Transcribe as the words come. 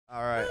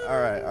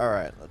All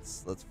right,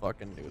 let's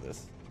fucking do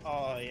this.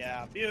 Oh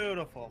yeah,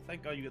 beautiful.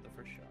 Thank God you get the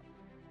first shot.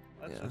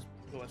 Let's just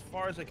go as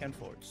far as I can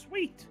forward.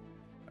 Sweet.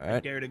 All right. I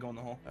dare you to go in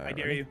the hole. All I right,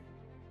 dare ready? you.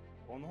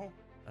 Go in the hole.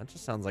 That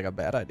just sounds like a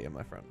bad idea,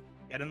 my friend.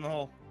 Get in the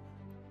hole.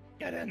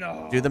 Get in the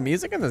hole. Dude, the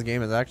music in this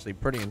game is actually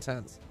pretty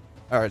intense.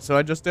 All right, so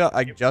I just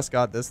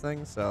got this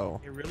thing, so.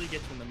 It really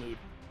gets in the mood.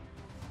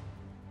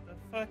 The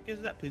fuck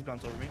is that? Please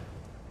bounce over me.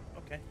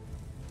 Okay.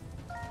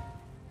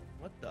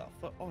 What the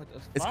fuck? Oh, it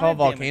does. It's 5 called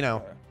damage Volcano.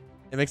 per-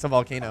 It makes a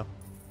volcano.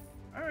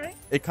 All right.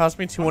 It cost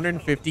me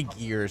 250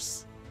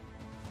 gears.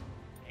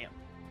 Damn.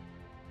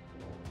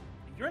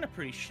 You're in a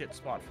pretty shit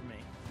spot for me,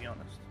 to be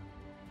honest.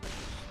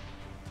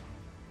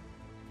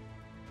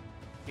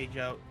 Gauge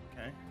out.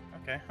 Okay.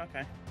 Okay.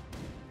 Okay.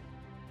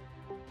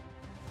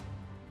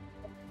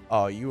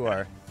 Oh, you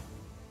are.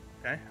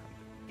 Okay.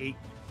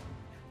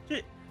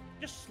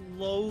 Just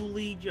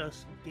slowly,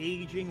 just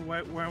gauging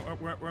where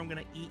I'm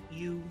gonna eat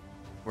you.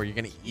 Where you're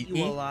gonna eat you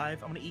me? alive.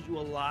 I'm gonna eat you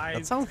alive.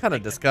 That sounds kind of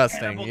like the disgusting.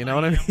 cannibal You know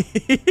what I am.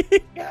 mean?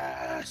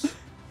 Yes.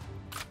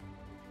 Come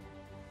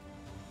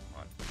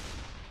on.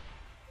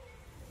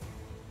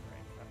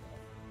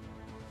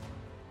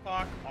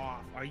 Fuck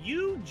off. Are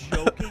you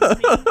joking me?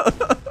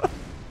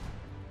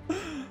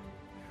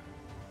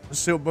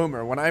 So,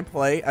 Boomer, when I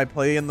play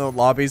in the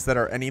lobbies that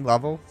are any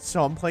level.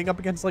 So I'm playing up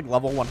against like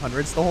level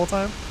 100s the whole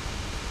time.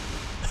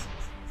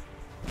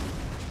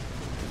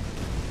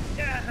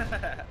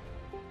 Yeah.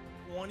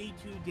 22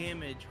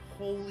 damage.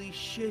 Holy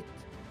shit.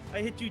 I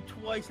hit you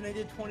twice and I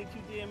did 22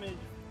 damage.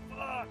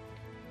 Fuck.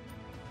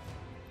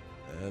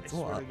 That's a I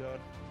swear lot. to God.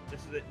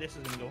 This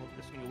is gonna go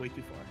way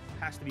too far.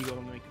 Has to be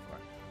going way too far.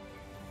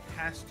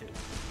 Has to.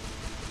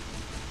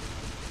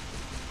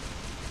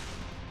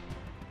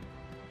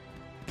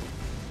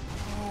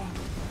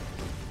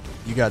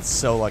 You got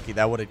so lucky.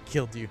 That would have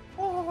killed you.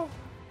 Oh,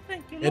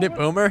 thank you, Hit it, Lord.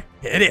 Boomer.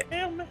 Hit it.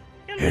 Hit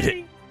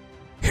it.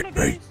 Hit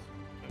me.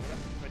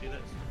 If I do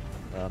this.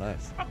 Oh,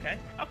 nice. Okay.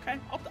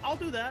 I'll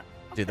do that.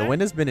 Dude, the Okay.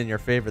 wind has been in your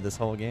favor this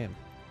whole game.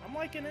 I'm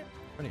liking it.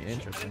 Pretty I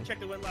interesting. didn't check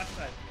the wind last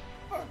time.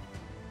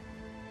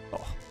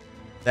 Oh,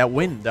 that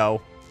wind,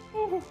 though.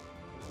 Ooh.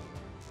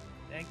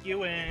 Thank you,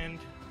 wind.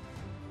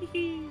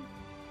 You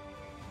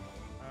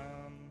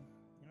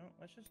know,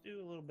 let's just do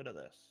a little bit of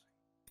this.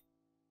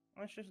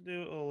 Let's just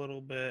do a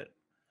little bit.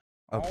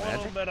 Of a magic?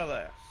 little bit of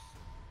this.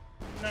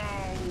 No,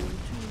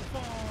 too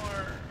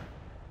far.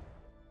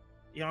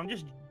 You know, I'm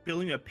just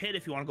building a pit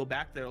if you want to go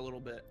back there a little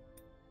bit.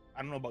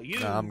 I don't know about you.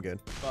 No, I'm good.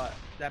 But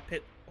that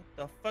pit, what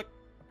the fuck?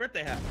 A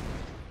birthday hat.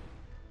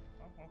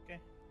 Oh, okay.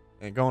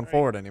 Ain't going Alright.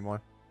 forward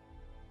anymore.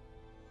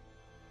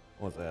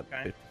 What was that?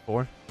 Okay.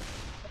 54?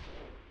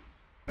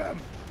 Bam.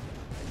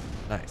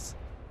 Nice.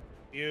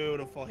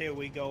 Beautiful. Here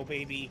we go,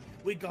 baby.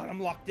 We got him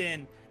locked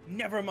in.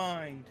 Never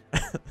mind.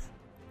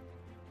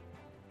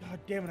 God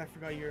damn it, I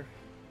forgot you're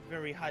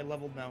very high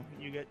leveled now.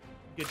 You get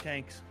good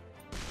tanks.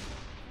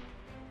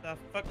 The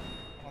fuck?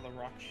 Oh, the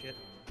rock shit.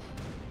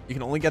 You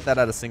can only get that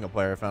out of single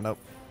player, I found out.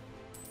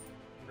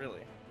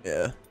 Really?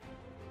 Yeah.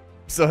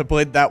 So I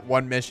played that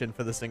one mission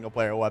for the single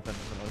player weapon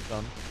when I was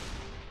done.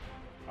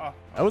 Oh, okay.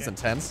 That was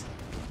intense.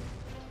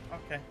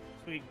 Okay,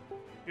 sweet.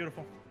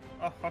 Beautiful.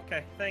 Oh,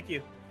 okay. Thank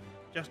you.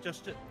 Just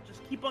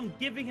keep on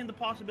giving him the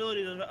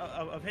possibility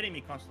of hitting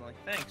me constantly.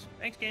 Thanks.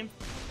 Thanks, game.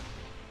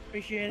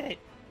 Appreciate it.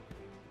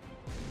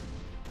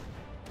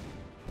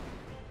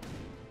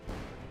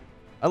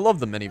 I love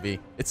the mini V.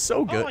 It's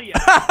so good. Oh,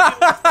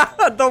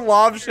 yeah. The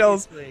lob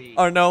shells Seriously.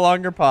 are no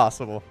longer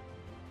possible.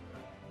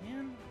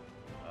 Man.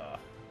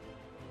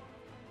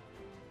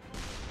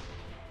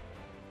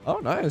 Oh,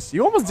 nice.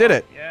 You almost did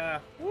it. Yeah.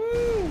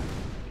 Woo!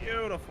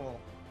 Beautiful.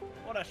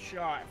 What a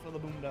shot for the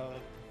boondog.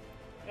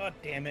 God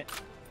damn it.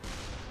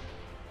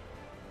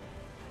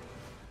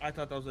 I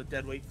thought that was a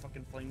dead weight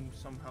fucking flame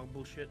somehow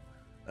bullshit.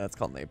 That's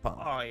called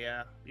napalm. Oh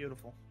yeah,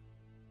 beautiful.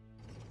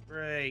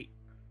 Great.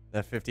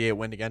 That 58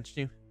 wind against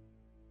you.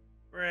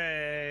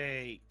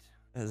 Great.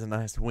 There's a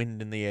nice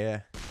wind in the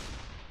air.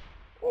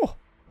 Oh.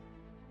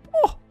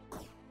 Oh.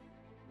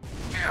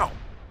 Ow.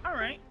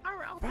 Alright,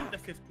 I'll take the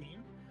 15.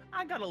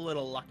 I got a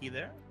little lucky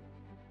there.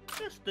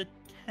 Just a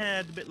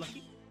tad bit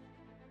lucky.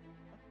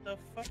 What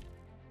the fuck?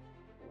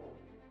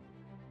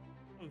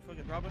 Oh,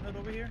 fucking Robin Hood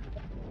over here?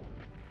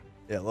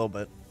 Yeah, a little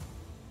bit.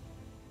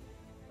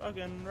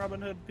 Fucking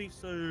Robin Hood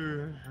piece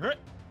of...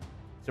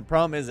 The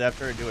problem is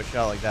after I do a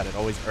shot like that, it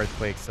always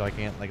earthquakes, so I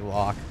can't like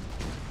lock.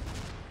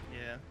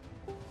 Yeah.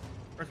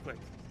 Earthquake.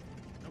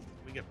 Nope,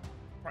 we get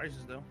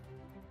prizes though.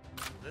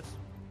 This.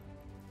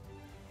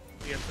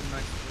 We get some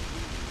nice...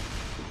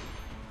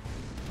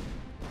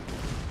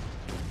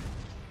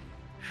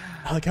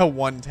 I like how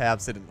one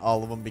taps it and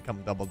all of them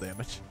become double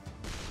damage.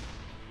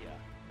 Yeah.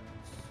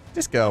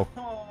 Just go.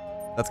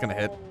 Oh. That's gonna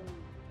hit.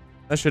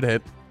 That should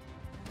hit.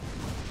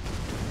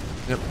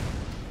 Yep.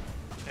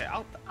 Okay,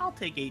 I'll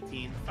take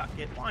 18. Fuck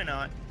it, why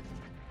not?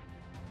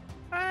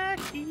 Fuck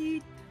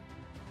it.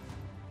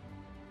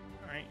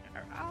 Alright,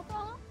 I'll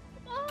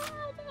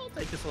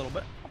take this a little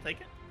bit. I'll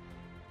take it.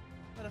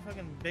 Is that a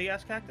fucking big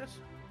ass cactus?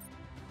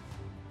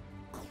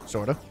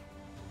 Sorta.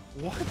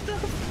 What the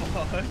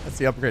fuck? That's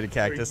the upgraded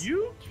cactus. Are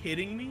you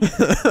kidding me?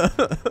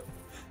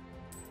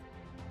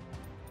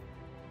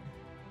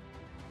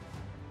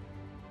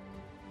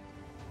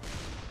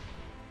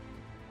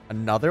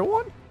 Another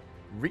one?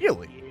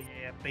 Really?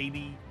 Yeah,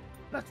 baby.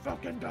 Let's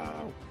fucking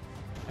go.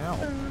 Ow.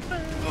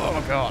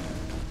 Oh, God.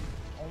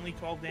 Only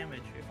 12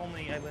 damage. If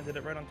only I landed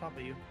it right on top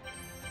of you.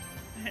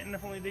 And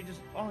if only they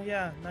just... Oh,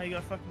 yeah. Now you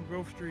got fucking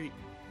Grove Street.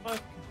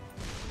 Fuck.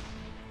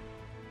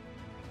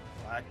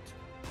 What?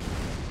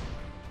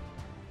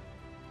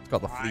 It's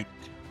called the fleet.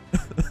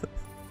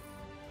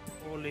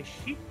 Holy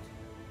shit.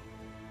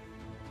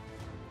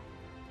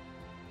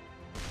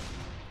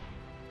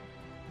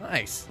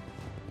 Nice.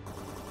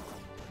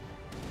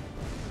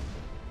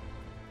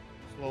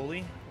 Slowly.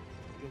 You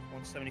have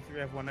 173. I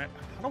have one.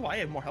 How do I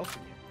have more health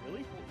than you?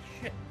 Really? Holy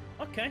shit.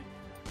 Okay.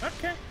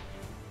 Okay.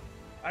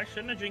 I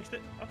shouldn't have jinxed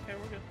it. Okay,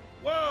 we're good.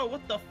 Whoa,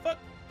 what the fuck?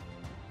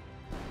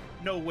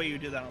 No way you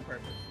did that on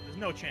purpose. There's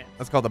no chance.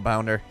 That's called the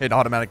bounder. It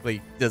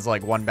automatically does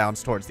like one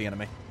bounce towards the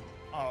enemy.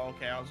 Oh,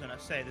 okay. I was gonna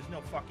say, there's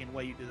no fucking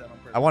way you did that on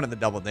purpose. I wanted the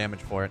double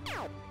damage for it.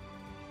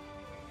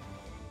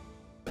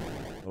 A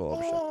little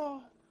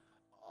overshot.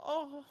 Oh.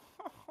 Oh.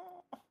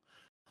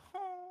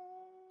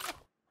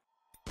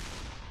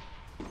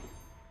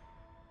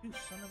 You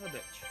son of a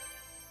bitch.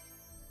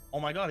 Oh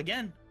my god,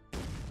 again.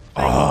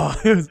 Oh,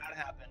 That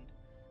happened.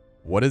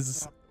 what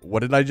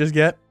did I just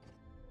get?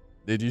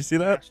 Did you see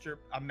that?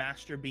 A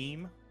master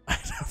beam. I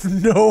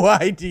have no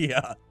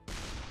idea.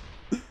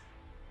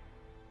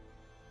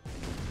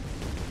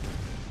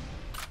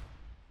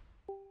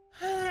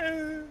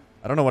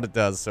 I don't know what it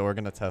does, so we're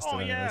gonna test it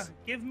anyways. Yeah,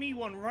 give me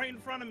one right in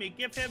front of me.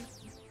 Give him.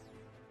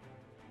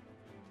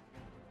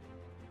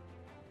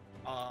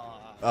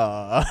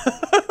 I'm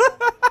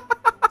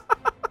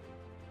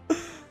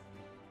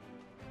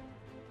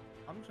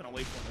just gonna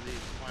waste one of these.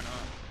 Why not?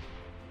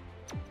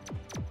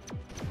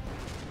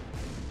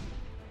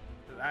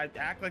 I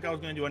act like I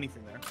was gonna do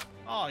anything there.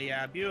 Oh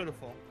yeah,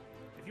 beautiful.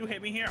 If you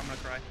hit me here, I'm gonna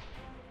cry.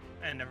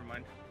 And never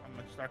mind. I'm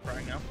gonna start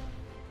crying now.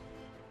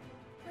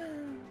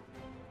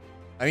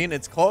 I mean,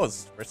 it's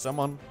close for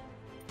someone.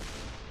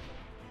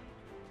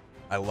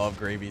 I love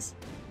gravies.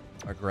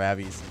 Or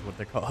gravies is what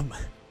they're called.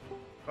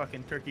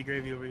 Fucking turkey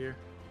gravy over here.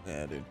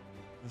 Yeah, dude.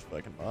 This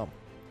fucking bomb.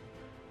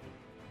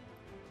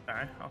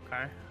 Okay,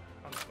 okay.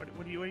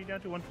 What are you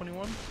down to?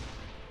 121?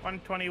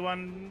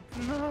 121.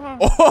 No.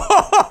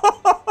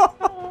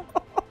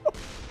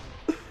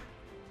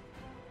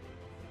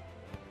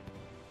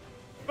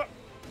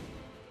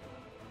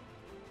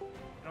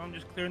 I'm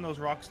just clearing those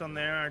rocks down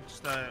there.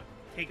 Just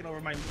taking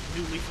over my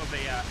new leaf of a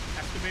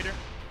excavator.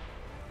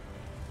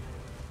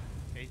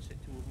 Okay, just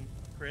hit 2 of them.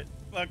 Crit.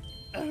 Look.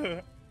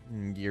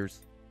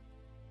 Gears.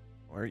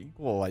 We're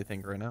equal, I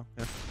think, right now.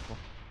 Yeah, cool.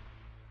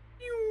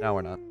 No,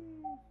 we're not.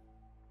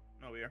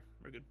 No, we are.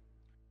 We're good.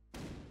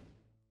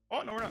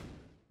 Oh, no, we're not.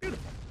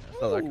 Beautiful. I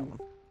saw that coming.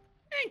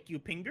 Thank you,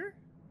 Pinger.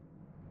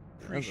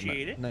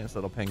 Appreciate it. Nice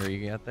little pinger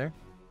you got there.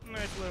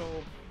 Nice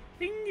little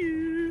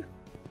Pinger.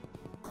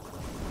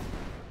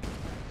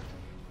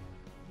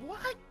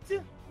 What?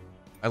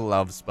 I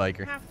love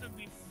Spiker. You have to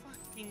be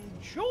fucking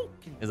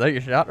joking. Is that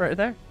your shot right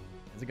there?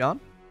 Is it gone?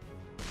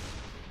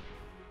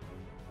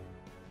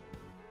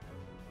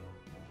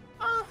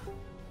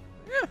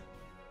 Yeah.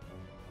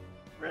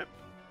 Rip.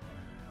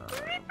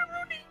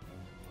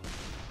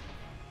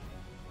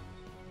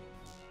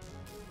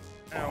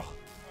 Ow.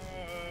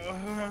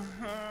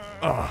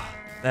 Oh,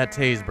 that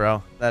tase,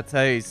 bro. That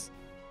tase.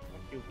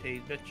 Fuck you,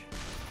 tase, bitch.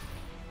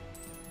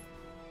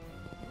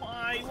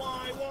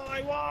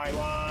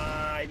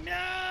 Why?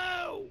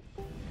 No!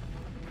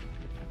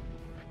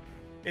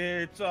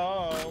 It's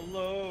all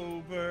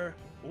over.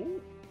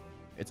 Ooh.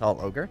 It's all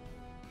ogre?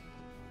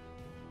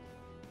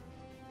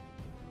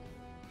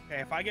 Okay,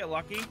 if I get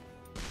lucky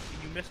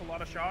and you miss a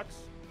lot of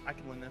shots, I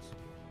can win this.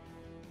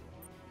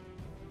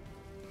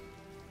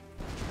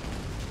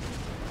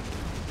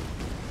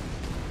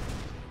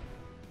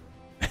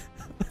 Okay.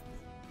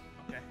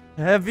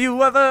 Have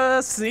you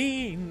ever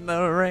seen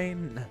the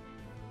rain?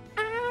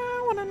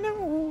 I wanna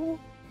know.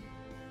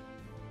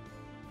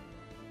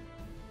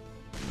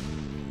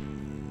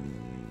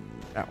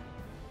 Ow.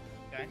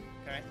 Okay.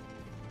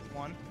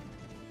 One.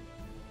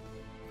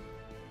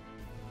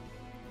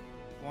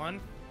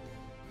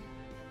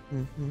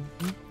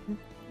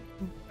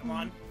 Come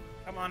on.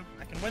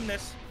 I can win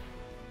this.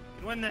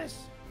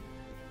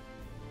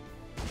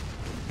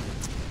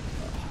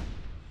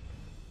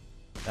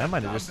 That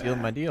might have just sealed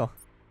my deal.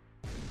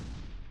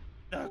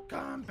 The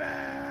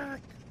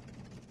comeback.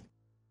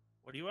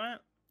 What do you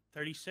want?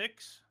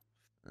 36?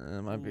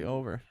 It might be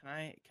over.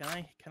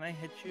 Can I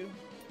hit you?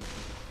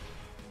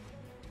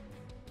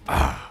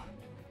 Ah.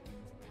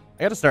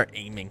 I gotta start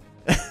aiming.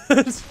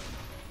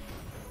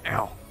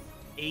 Ow.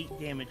 8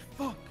 damage.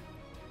 Fuck.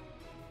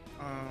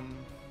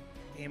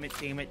 Damn it.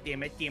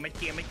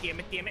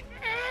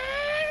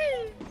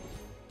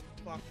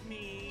 Fuck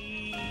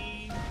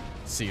me.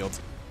 Sealed.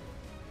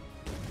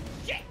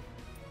 Shit.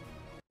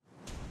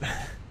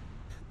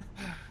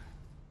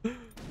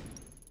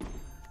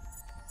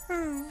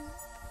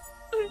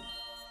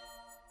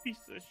 Piece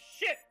of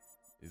shit.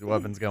 These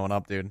weapons going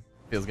up, dude.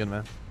 Feels good,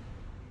 man.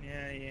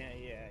 Yeah.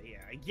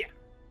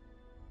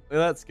 Look at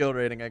that skill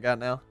rating I got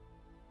now.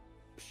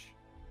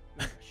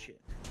 Shit.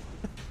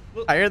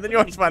 Look, Higher than look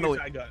how yours, many finally.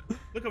 gears I got.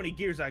 Look how many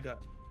gears I got.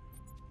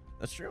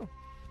 That's true.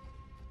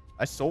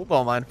 I sold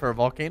all mine for a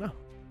volcano.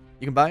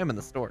 You can buy them in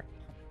the store.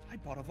 I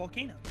bought a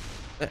volcano.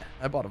 Yeah,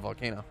 I bought a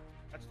volcano.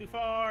 That's too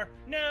far.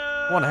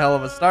 No. One hell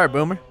of a start,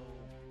 Boomer.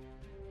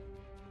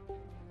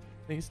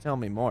 Please tell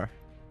me more.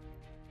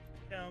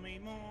 Tell me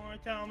more.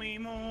 Tell me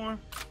more. All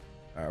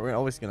right, we're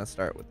always gonna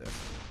start with this.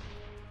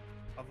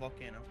 A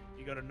volcano.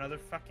 You got another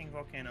fucking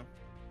volcano.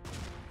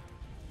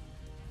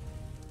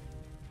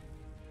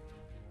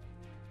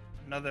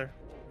 Another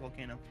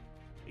volcano.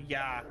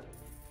 Yeah.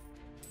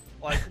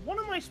 Like, what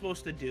am I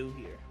supposed to do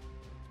here?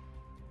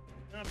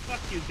 Fuck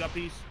you,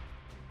 guppies.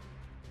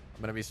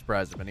 I'm gonna be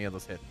surprised if any of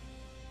those hit.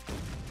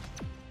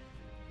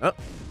 Oh.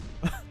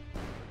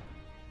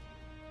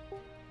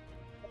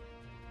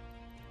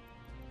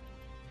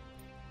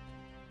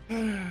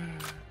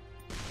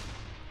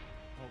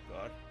 Oh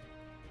god.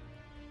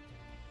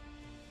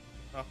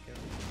 Okay.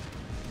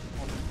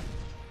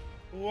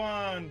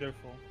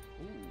 Wonderful.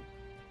 Ooh.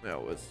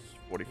 That was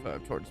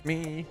 45 towards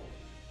me.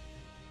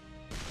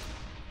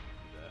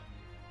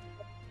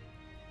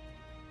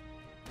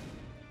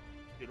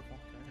 Beautiful.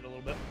 Gonna hit a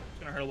little bit. It's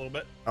gonna hurt a little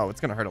bit. Oh, it's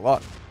gonna hurt a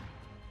lot.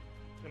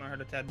 It's gonna hurt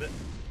a tad bit.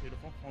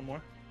 Beautiful. One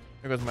more.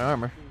 There goes my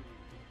armor.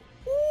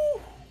 Ooh.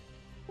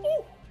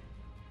 Ooh.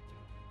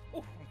 Ooh.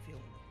 I'm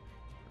feeling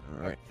it.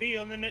 All right.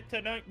 Feeling it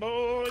tonight,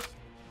 boys.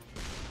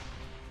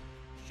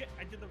 Shit,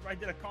 I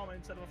did a comment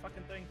instead of a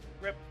fucking thing.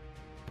 Rip.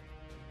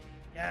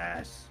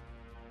 Yes.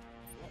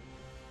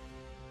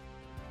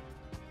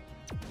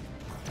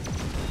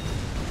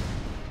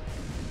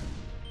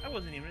 I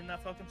wasn't even in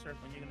that fucking circle,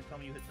 and you're gonna tell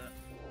me you hit that.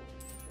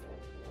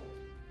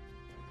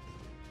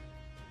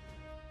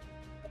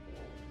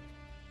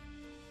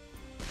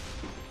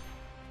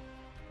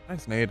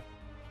 Nice nade.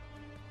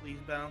 Please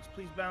bounce,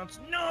 please bounce.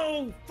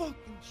 No!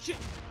 Fucking shit!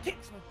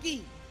 Kicks my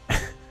key!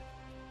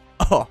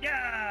 Oh.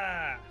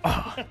 Yeah!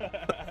 Oh.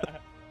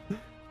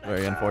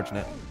 Very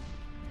unfortunate.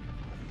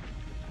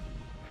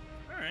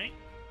 Alright.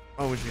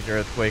 Oh, would you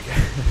earthquake?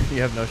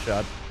 You have no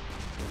shot.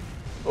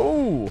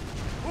 Ooh.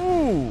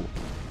 Ooh.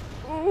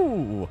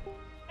 Ooh.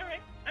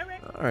 Alright,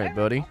 alright. All right,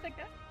 buddy. I'll take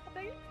that. I'll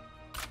take it.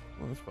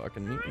 Well, that's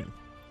fucking neat.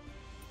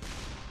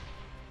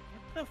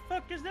 What the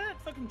fuck is that?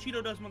 Fucking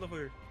Cheeto dust,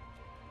 motherfucker.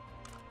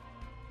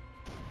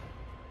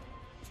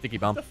 Sticky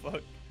bump. What the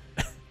fuck?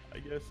 I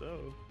guess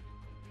so.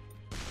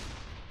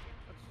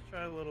 Let's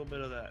try a little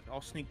bit of that.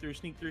 I'll sneak through,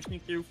 sneak through,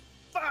 sneak through.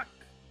 Fuck!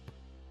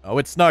 Oh,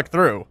 it snuck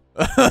through.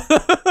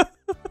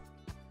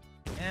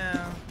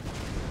 Yeah.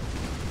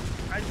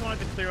 I just wanted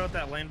to clear out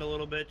that land a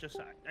little bit.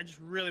 I just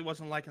really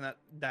wasn't liking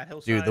that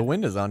hillside. Dude, the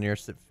wind is on your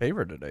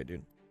favor today,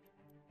 dude.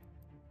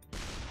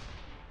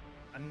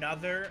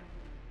 Another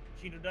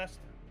Cheeto dust?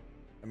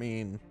 I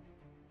mean,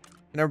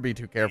 never be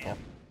too careful.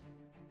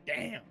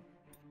 Damn.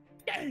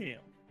 Damn.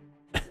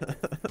 No,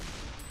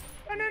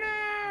 no,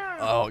 no.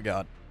 Oh,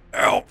 God.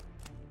 Ow.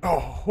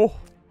 Oh.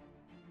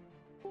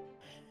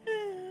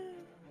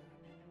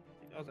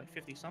 That was like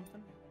 50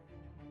 something.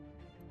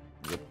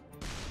 Yep.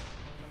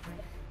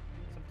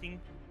 Something.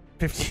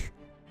 50.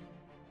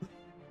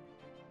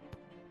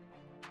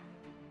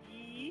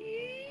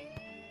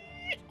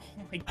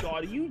 Oh my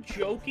god, are you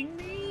joking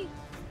me?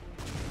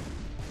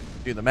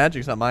 Dude, the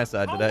magic's on my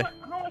side today.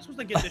 How am I supposed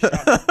to get this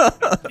shot?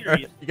 I'm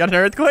serious. You got an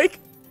earthquake?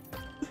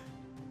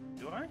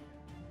 Do I?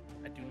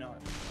 I do not.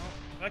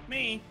 Oh, like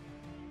me.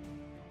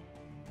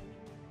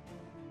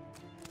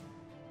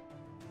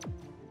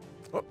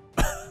 Oh.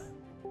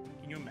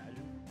 Can you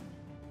imagine?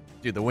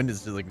 Dude, the wind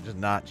is just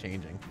not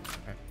changing.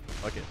 Alright,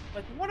 fuck it.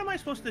 Like, what am I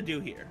supposed to do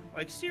here?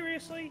 Like,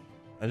 seriously?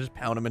 I just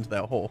pound him into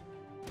that hole.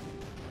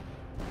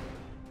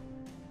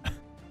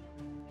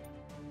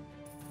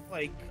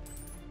 Like,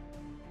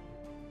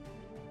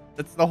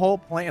 That's the whole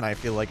plan, I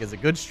feel like, is a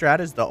good strat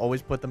is to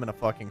always put them in a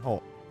fucking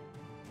hole.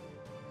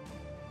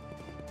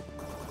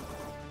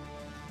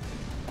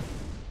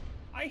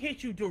 I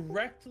hit you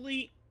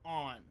directly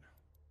on.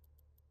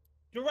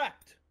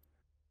 Direct.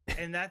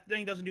 And that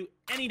thing doesn't do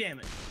any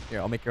damage.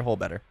 Here, I'll make your hole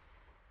better.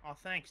 Oh,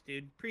 thanks,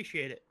 dude.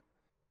 Appreciate it.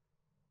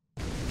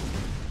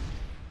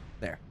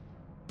 There.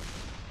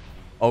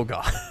 Oh,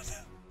 God.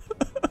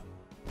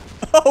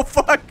 Oh,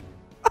 fuck.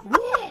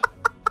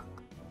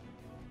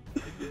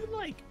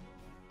 Like,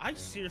 I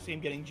seriously am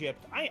getting gypped.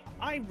 I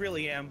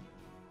really am.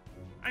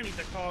 I need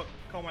to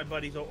call my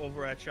buddies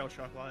over at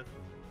ShellShock Live.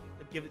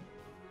 To give it.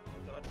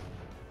 God.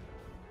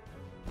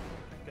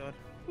 Thank God.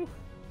 Whew.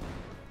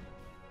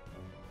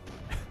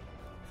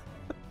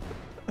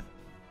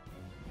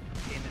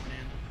 Damn it,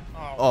 man.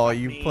 Oh, fuck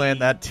you me.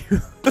 planned that too.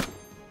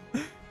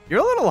 You're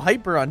a little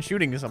hyper on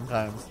shooting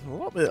sometimes. A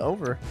little bit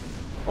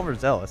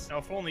overzealous. Now,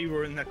 if only you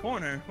were in that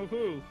corner.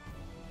 Woohoo.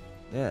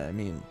 Yeah, I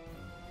mean,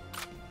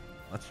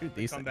 let's shoot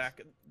these things.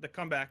 Comeback. The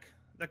comeback.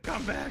 The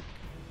comeback.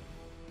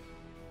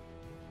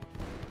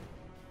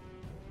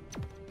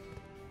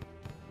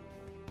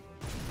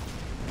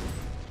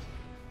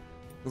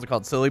 Those are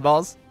called silly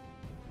balls.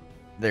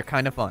 They're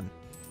kind of fun.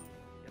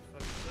 Yeah,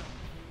 fuck yourself.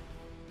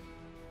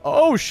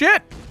 Oh,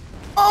 shit.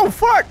 Oh,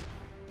 fuck.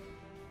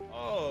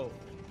 Oh.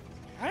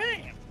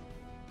 Damn.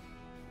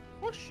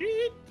 Oh,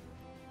 shit.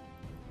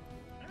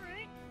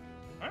 Alright.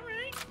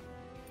 Alright.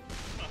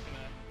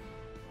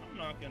 I'm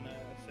not gonna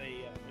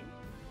say,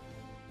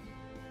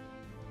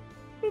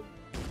 boop.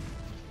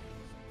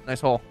 Nice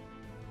hole.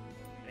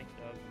 Thanks,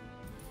 dog.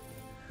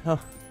 Oh.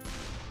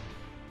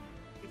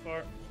 Too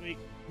far. Sweet.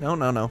 No,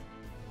 no, no.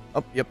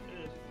 Oh, yep.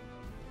 It is.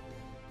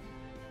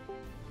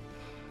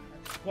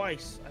 That's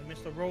twice. I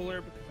missed a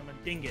roller because I'm a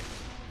dingus.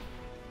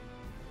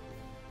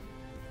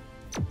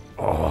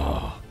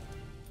 Oh.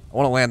 I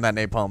want to land that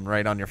napalm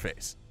right on your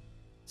face.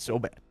 So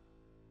bad.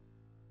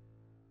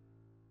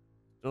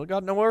 Still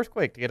got no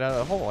earthquake to get out of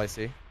the hole, I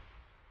see.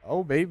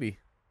 Oh, baby.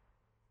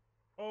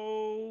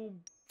 Oh,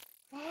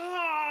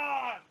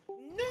 fuck!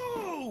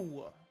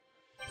 No!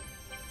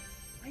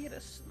 I hit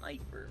a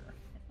sniper.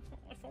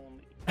 If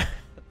only.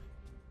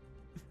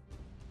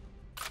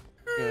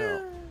 You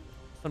know,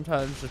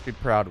 sometimes just be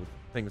proud of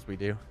things we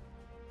do.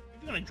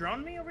 You gonna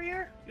drone me over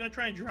here? You gonna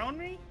try and drone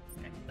me?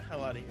 Hey, get the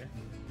hell out of here.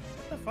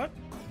 What the fuck?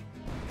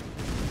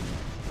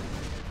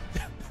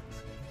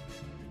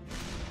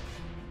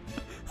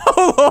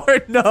 Oh,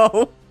 Lord,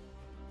 no.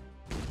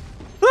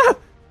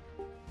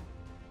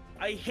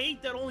 I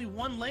hate that only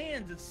one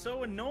lands. It's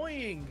so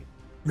annoying.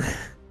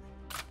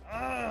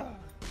 Ugh.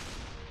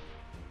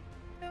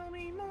 Tell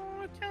me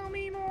more, tell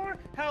me more.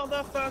 How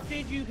the fuck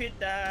did you hit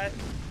that?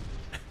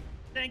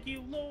 Thank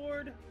you,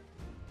 Lord.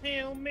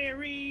 Hail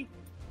Mary.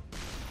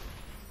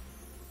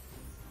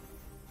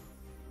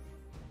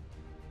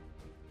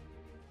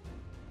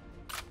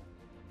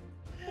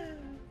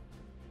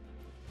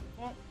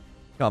 Well,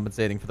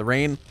 Compensating for the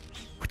rain.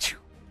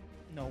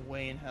 no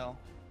way in hell.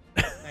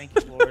 Thank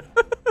you, Lord.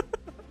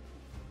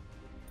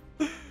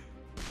 I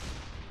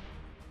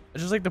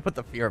just like to put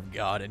the fear of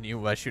God in you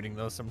by shooting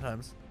those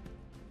sometimes.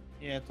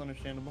 Yeah, it's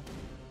understandable.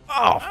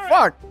 Oh, right.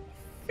 fuck.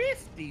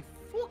 50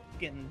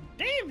 fucking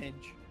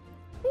damage.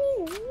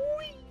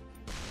 Ooh-wee.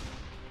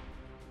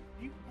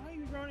 Why are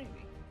you running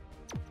me?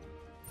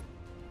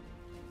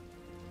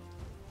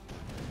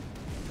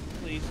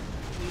 Please,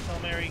 please, Hail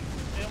Mary.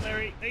 Hail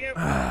Mary. Thank you.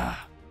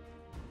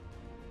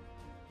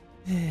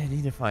 I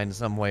need to find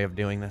some way of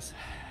doing this.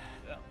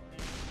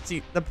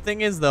 See, the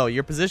thing is, though,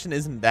 your position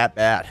isn't that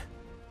bad.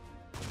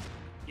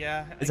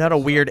 Yeah. It's at a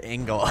weird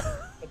angle.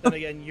 But then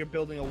again, you're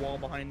building a wall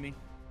behind me.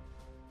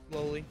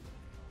 Slowly.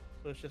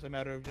 So it's just a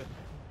matter of just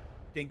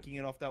dinking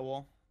it off that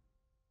wall.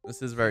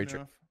 This is very Soon true.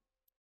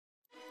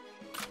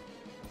 enough.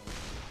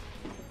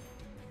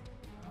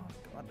 Oh,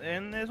 God.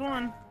 And there's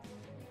one.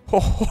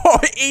 Oh,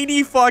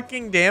 80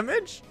 fucking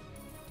damage?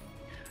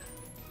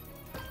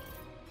 You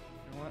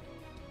know what?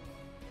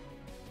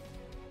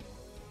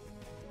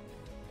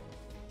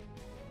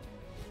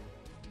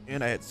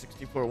 And I had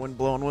 64 wind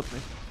blowing with me.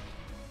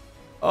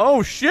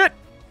 Oh, shit.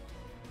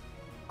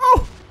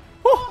 Oh.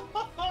 Oh,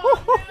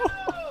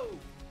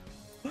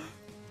 no!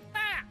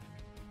 Ah!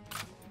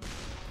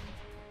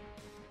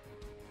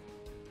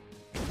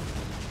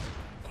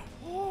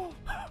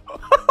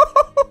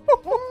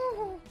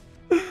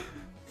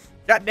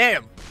 God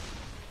damn.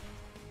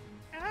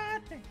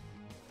 God damn.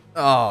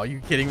 Oh, you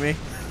kidding me?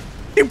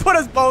 You put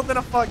us both in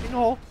a fucking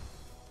hole.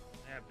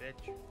 Yeah,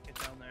 bitch. Get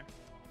down there.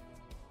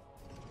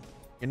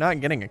 You're not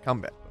getting a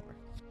comeback, Boomer.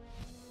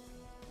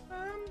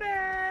 I'm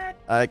back.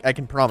 I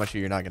can promise you,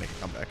 you're not getting a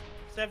comeback.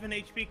 7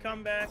 HP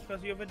comeback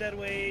because you have a dead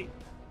weight.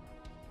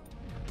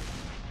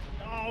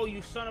 Oh,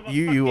 you son of a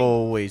You fucking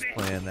always bitch.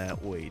 plan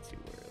that way too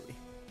early.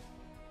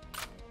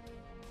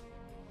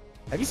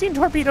 Have you seen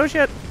torpedoes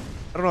yet?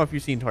 I don't know if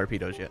you've seen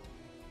torpedoes yet.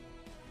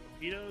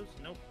 Torpedoes?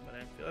 Nope, but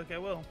I feel like I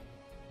will.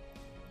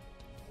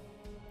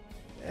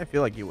 I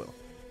feel like you will.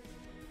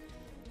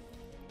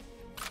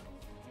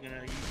 I'm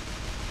gonna use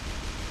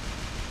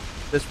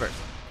This first.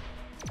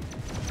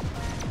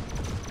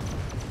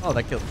 Oh,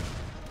 that killed me.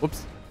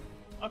 Whoops.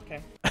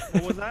 Okay.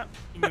 What was that?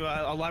 Can you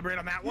elaborate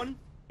on that one?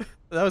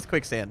 That was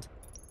quicksand.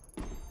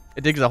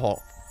 It digs a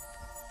hole.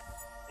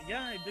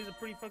 Yeah, it digs a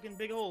pretty fucking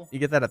big hole. You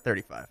get that at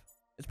 35.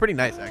 It's pretty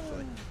nice,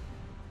 actually.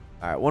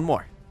 All right, one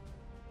more.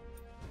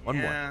 One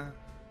more.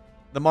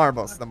 The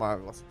marbles. The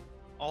marbles.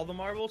 All the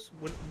marbles?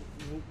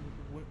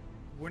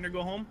 Winner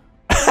go home?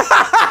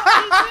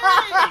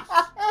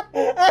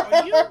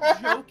 Are you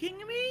joking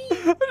me?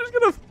 I'm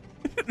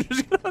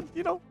just gonna,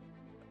 you know.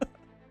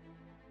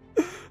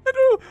 I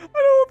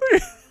don't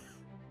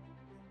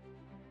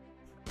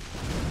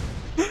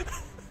think.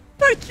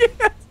 I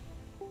can't.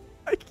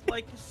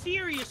 Like,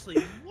 seriously,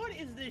 what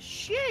is this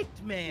shit,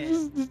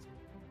 man?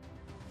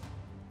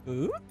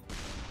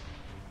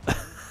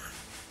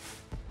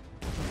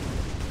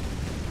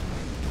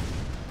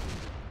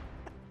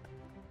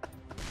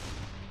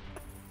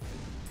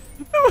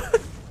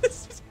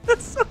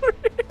 That's so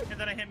weird. And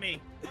then it hit me.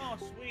 Oh,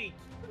 sweet.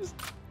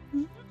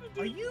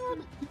 Are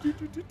you?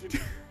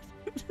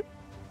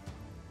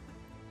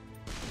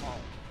 Oh.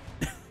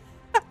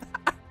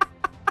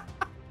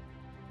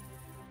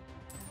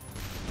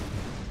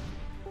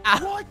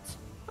 What?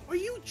 Are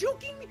you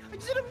joking me? I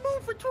just did a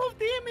move for 12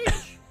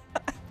 damage.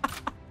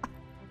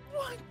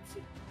 What?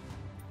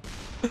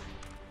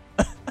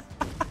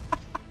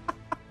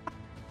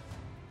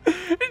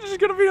 It's just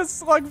gonna be a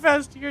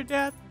slugfest to your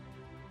death.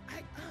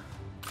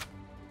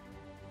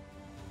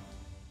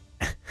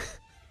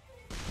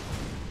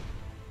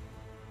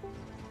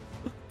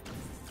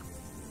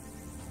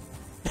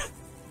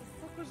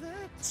 What was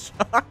that?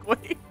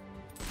 Shockwave.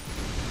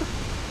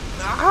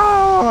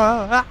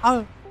 Ow!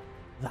 Ow!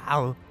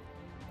 Ow!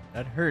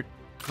 That hurt,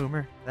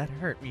 Boomer. That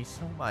hurt me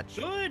so much.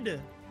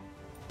 Good.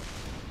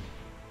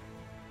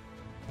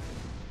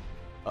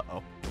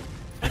 Uh-oh.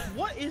 Like,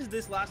 what is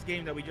this last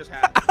game that we just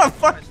had?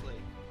 Honestly.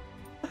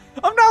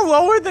 I'm not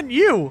lower than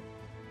you.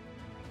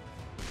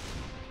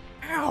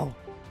 Ow!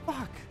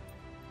 Fuck.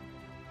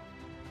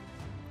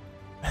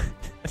 I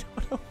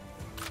don't know.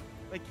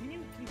 Like,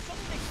 can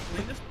someone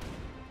explain this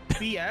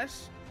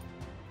BS?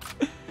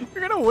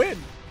 You're gonna win.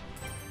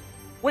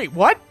 Wait,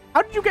 what?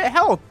 How did you get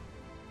health?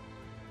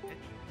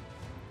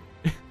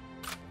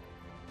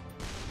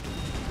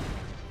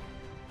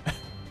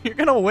 You're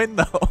gonna win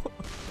though.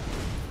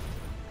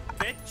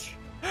 Bitch.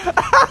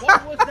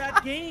 What was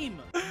that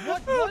game?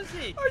 What was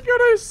it? I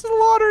could have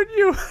slaughtered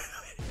you.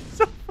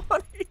 So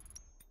funny.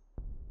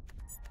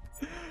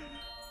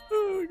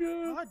 Oh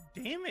god. God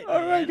damn it, All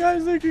right, man.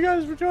 guys. Thank you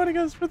guys for joining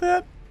us for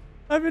that.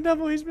 I've been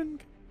Devil. He's been,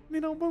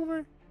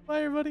 Boomer.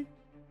 Bye, everybody.